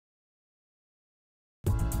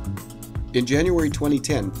In January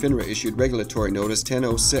 2010, FINRA issued Regulatory Notice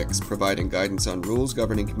 1006, providing guidance on rules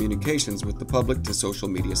governing communications with the public to social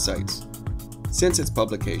media sites. Since its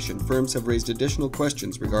publication, firms have raised additional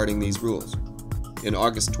questions regarding these rules. In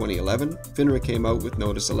August 2011, FINRA came out with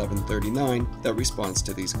Notice 1139 that responds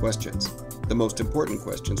to these questions. The most important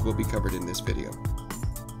questions will be covered in this video.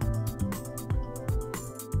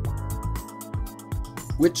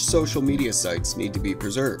 Which social media sites need to be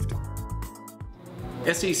preserved?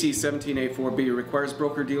 SEC 17A4B requires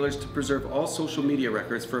broker-dealers to preserve all social media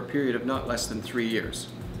records for a period of not less than 3 years.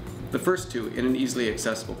 The first two in an easily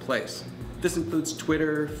accessible place. This includes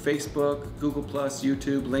Twitter, Facebook, Google+,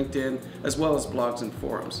 YouTube, LinkedIn, as well as blogs and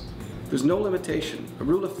forums. There's no limitation. A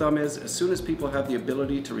rule of thumb is, as soon as people have the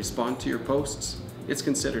ability to respond to your posts, it's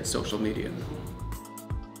considered social media.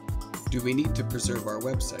 Do we need to preserve our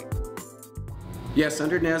website? Yes,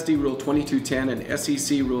 under NASD Rule 2210 and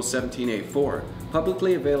SEC Rule 17A4,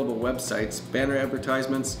 publicly available websites, banner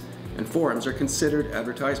advertisements, and forums are considered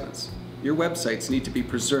advertisements. Your websites need to be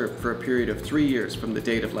preserved for a period of 3 years from the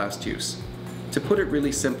date of last use. To put it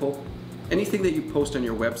really simple, anything that you post on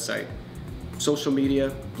your website, social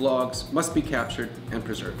media, blogs, must be captured and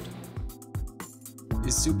preserved.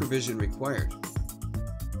 Is supervision required?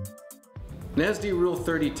 NASD Rule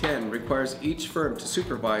 3010 requires each firm to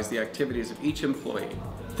supervise the activities of each employee.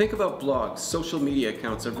 Think about blogs, social media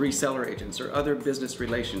accounts of reseller agents or other business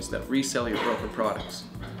relations that resell your broker products.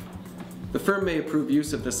 The firm may approve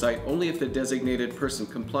use of the site only if the designated person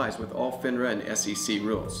complies with all FINRA and SEC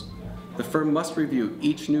rules. The firm must review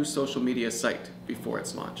each new social media site before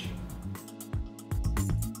its launch.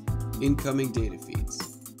 Incoming data feeds.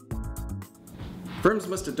 Firms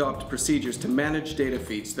must adopt procedures to manage data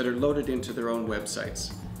feeds that are loaded into their own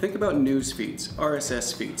websites. Think about news feeds,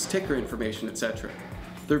 RSS feeds, ticker information, etc.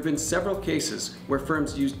 There have been several cases where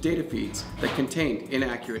firms used data feeds that contained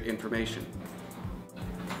inaccurate information.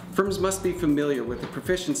 Firms must be familiar with the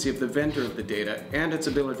proficiency of the vendor of the data and its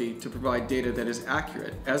ability to provide data that is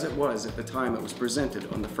accurate as it was at the time it was presented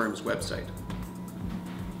on the firm's website.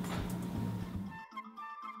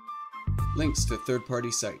 Links to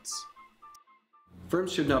third-party sites.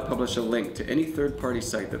 Firms should not publish a link to any third-party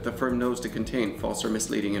site that the firm knows to contain false or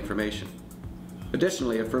misleading information.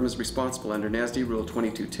 Additionally, a firm is responsible under NASD Rule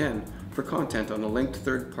 2210 for content on a linked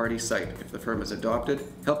third-party site if the firm has adopted,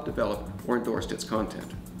 helped develop, or endorsed its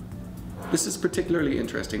content. This is particularly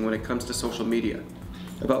interesting when it comes to social media.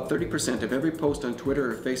 About 30% of every post on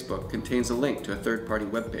Twitter or Facebook contains a link to a third-party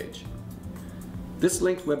web page. This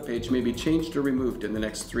linked web page may be changed or removed in the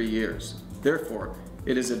next 3 years. Therefore,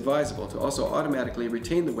 it is advisable to also automatically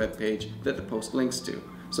retain the web page that the post links to,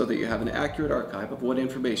 so that you have an accurate archive of what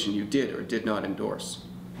information you did or did not endorse.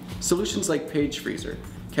 Solutions like Pagefreezer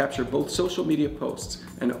capture both social media posts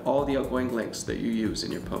and all the outgoing links that you use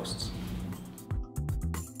in your posts.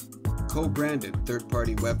 Co-branded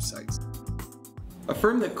third-party websites. A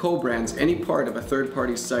firm that co-brands any part of a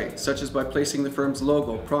third-party site, such as by placing the firm's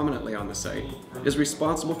logo prominently on the site, is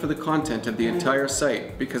responsible for the content of the entire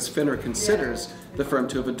site because FINRA considers the firm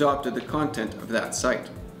to have adopted the content of that site.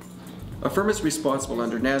 A firm is responsible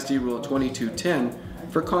under NASD Rule 2210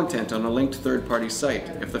 for content on a linked third-party site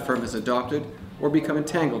if the firm has adopted or become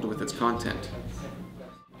entangled with its content.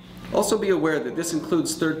 Also be aware that this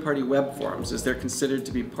includes third-party web forums, as they're considered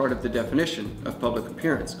to be part of the definition of public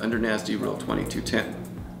appearance under NASD Rule 2210.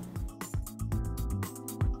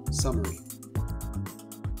 Summary.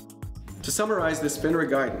 To summarize this FINRA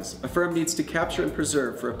guidance, a firm needs to capture and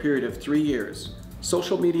preserve for a period of 3 years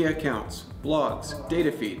social media accounts, blogs,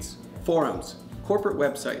 data feeds, forums, corporate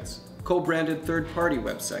websites, co-branded third-party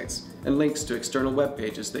websites, and links to external web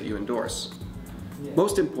pages that you endorse.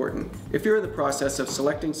 Most important, if you're in the process of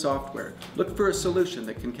selecting software, look for a solution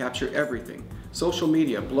that can capture everything: social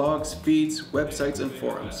media, blogs, feeds, websites, and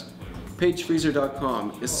forums.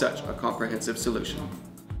 Pagefreezer.com is such a comprehensive solution.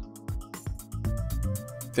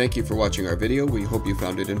 Thank you for watching our video. We hope you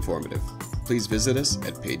found it informative. Please visit us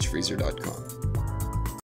at pagefreezer.com.